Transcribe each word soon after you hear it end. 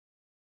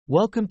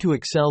Welcome to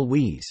Excel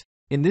Wiz.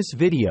 In this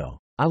video,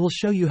 I will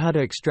show you how to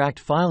extract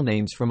file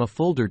names from a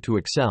folder to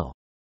Excel.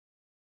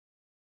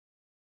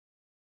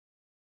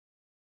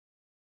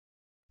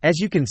 As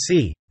you can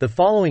see, the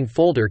following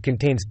folder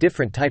contains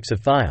different types of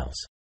files.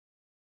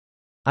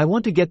 I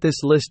want to get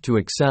this list to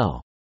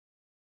Excel.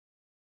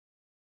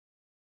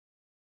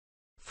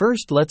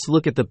 First, let's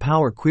look at the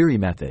Power Query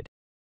method.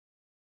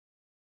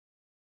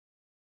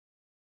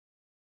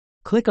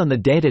 Click on the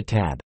Data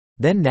tab,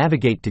 then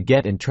navigate to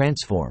Get and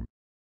Transform.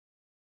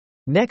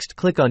 Next,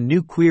 click on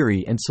New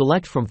Query and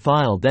select from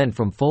File, then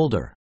from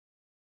Folder.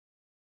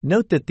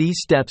 Note that these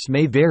steps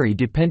may vary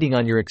depending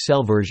on your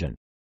Excel version.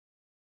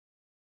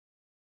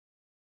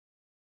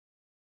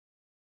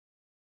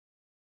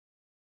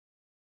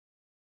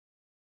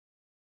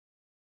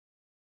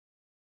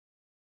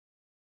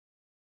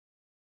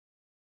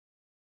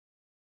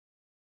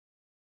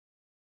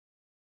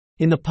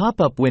 In the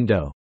pop-up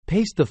window,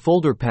 paste the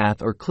folder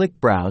path or click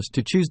Browse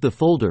to choose the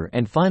folder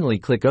and finally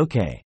click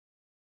OK.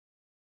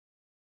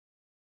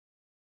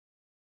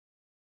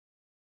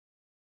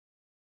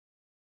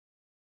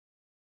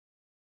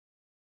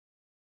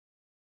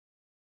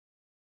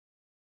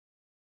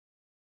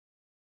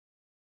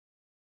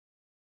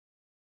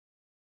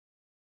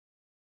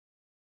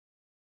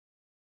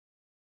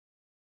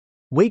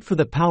 Wait for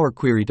the Power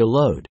Query to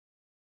load.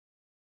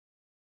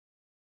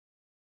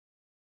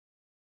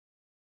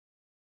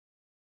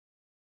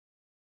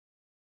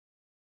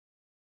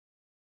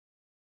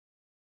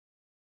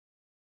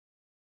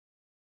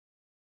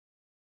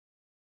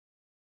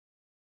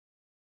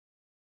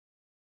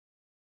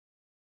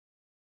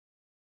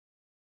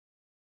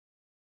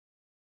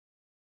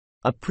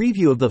 A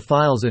preview of the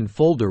files and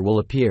folder will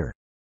appear.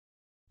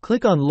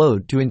 Click on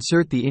Load to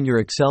insert the in your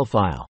Excel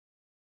file.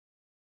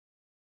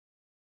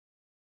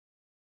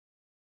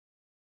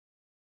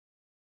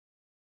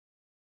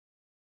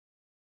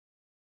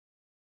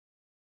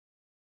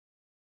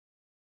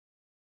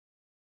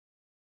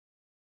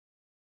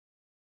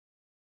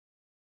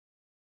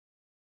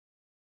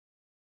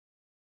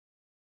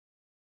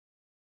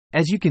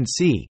 As you can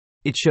see,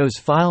 it shows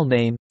file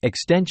name,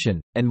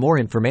 extension, and more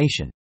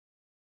information.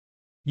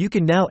 You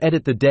can now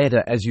edit the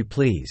data as you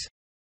please.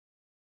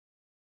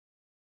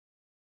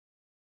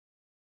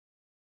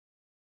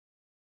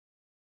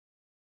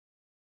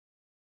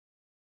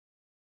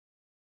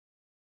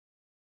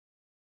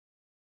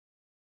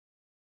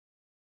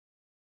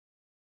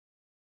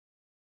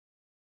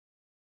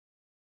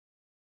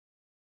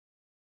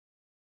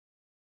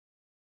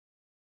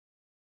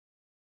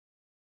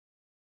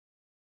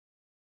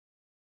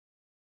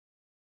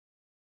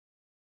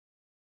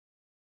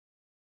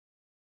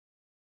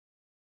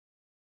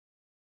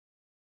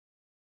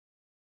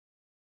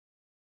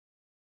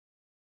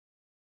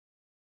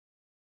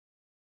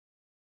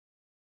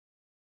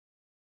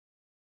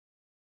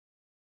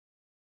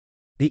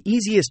 The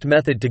easiest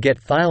method to get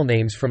file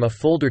names from a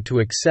folder to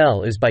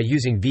Excel is by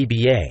using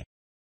VBA.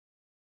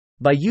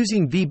 By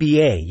using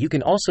VBA, you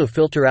can also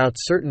filter out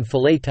certain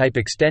fillet-type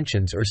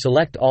extensions or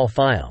select all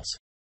files.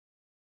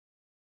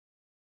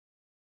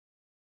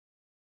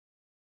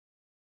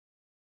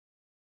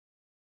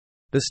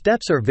 The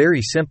steps are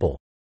very simple.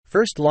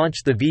 First,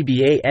 launch the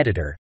VBA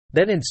editor,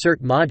 then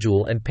insert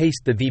module and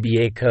paste the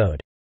VBA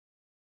code.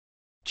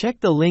 Check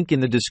the link in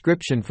the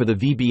description for the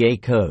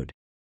VBA code.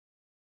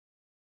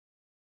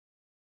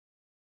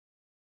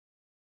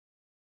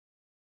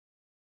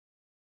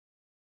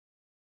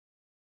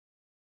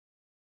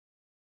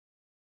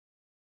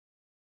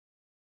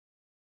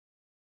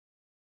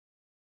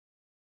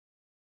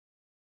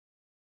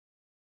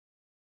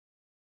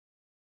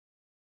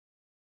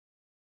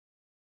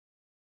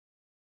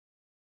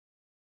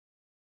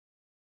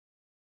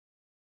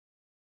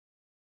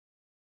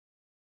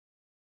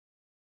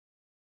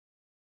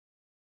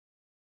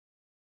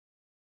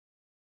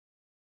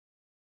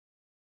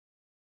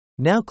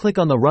 Now click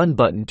on the Run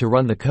button to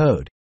run the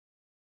code.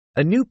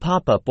 A new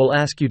pop-up will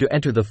ask you to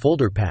enter the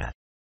folder path.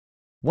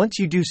 Once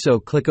you do so,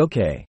 click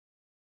OK.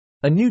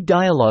 A new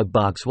dialog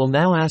box will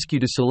now ask you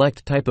to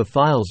select type of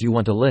files you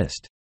want to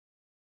list.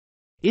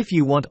 If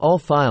you want all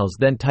files,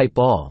 then type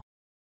all.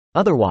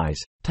 Otherwise,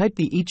 type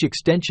the each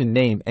extension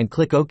name and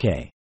click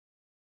OK.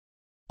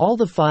 All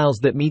the files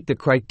that meet the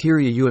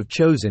criteria you have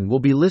chosen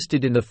will be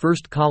listed in the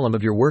first column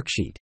of your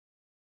worksheet.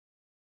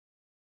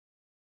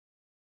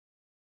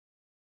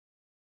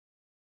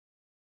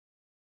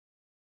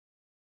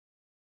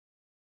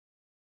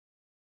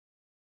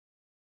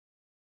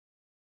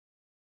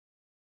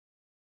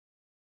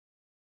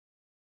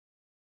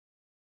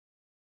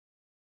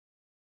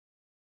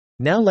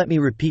 Now let me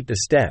repeat the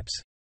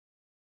steps.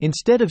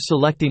 Instead of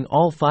selecting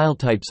all file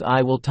types,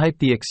 I will type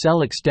the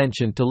Excel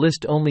extension to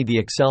list only the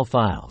Excel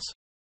files.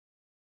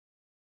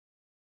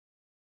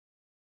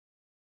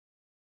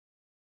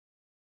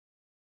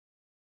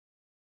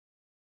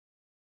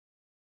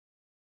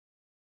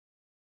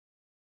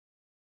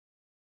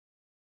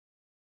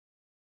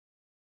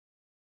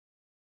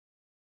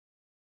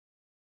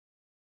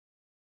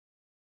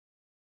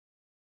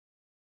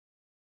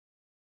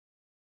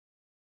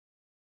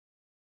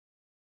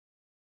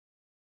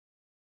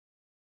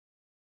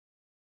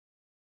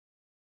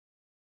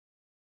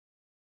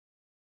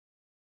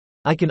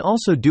 I can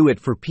also do it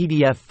for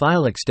PDF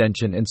file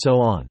extension and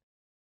so on.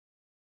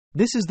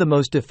 This is the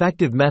most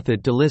effective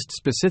method to list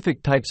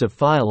specific types of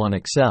file on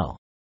Excel.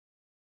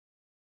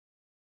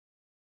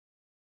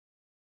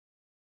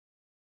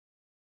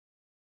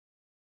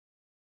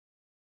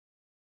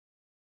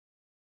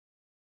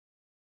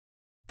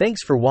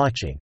 Thanks for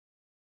watching.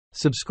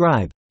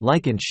 Subscribe,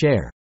 like and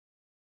share.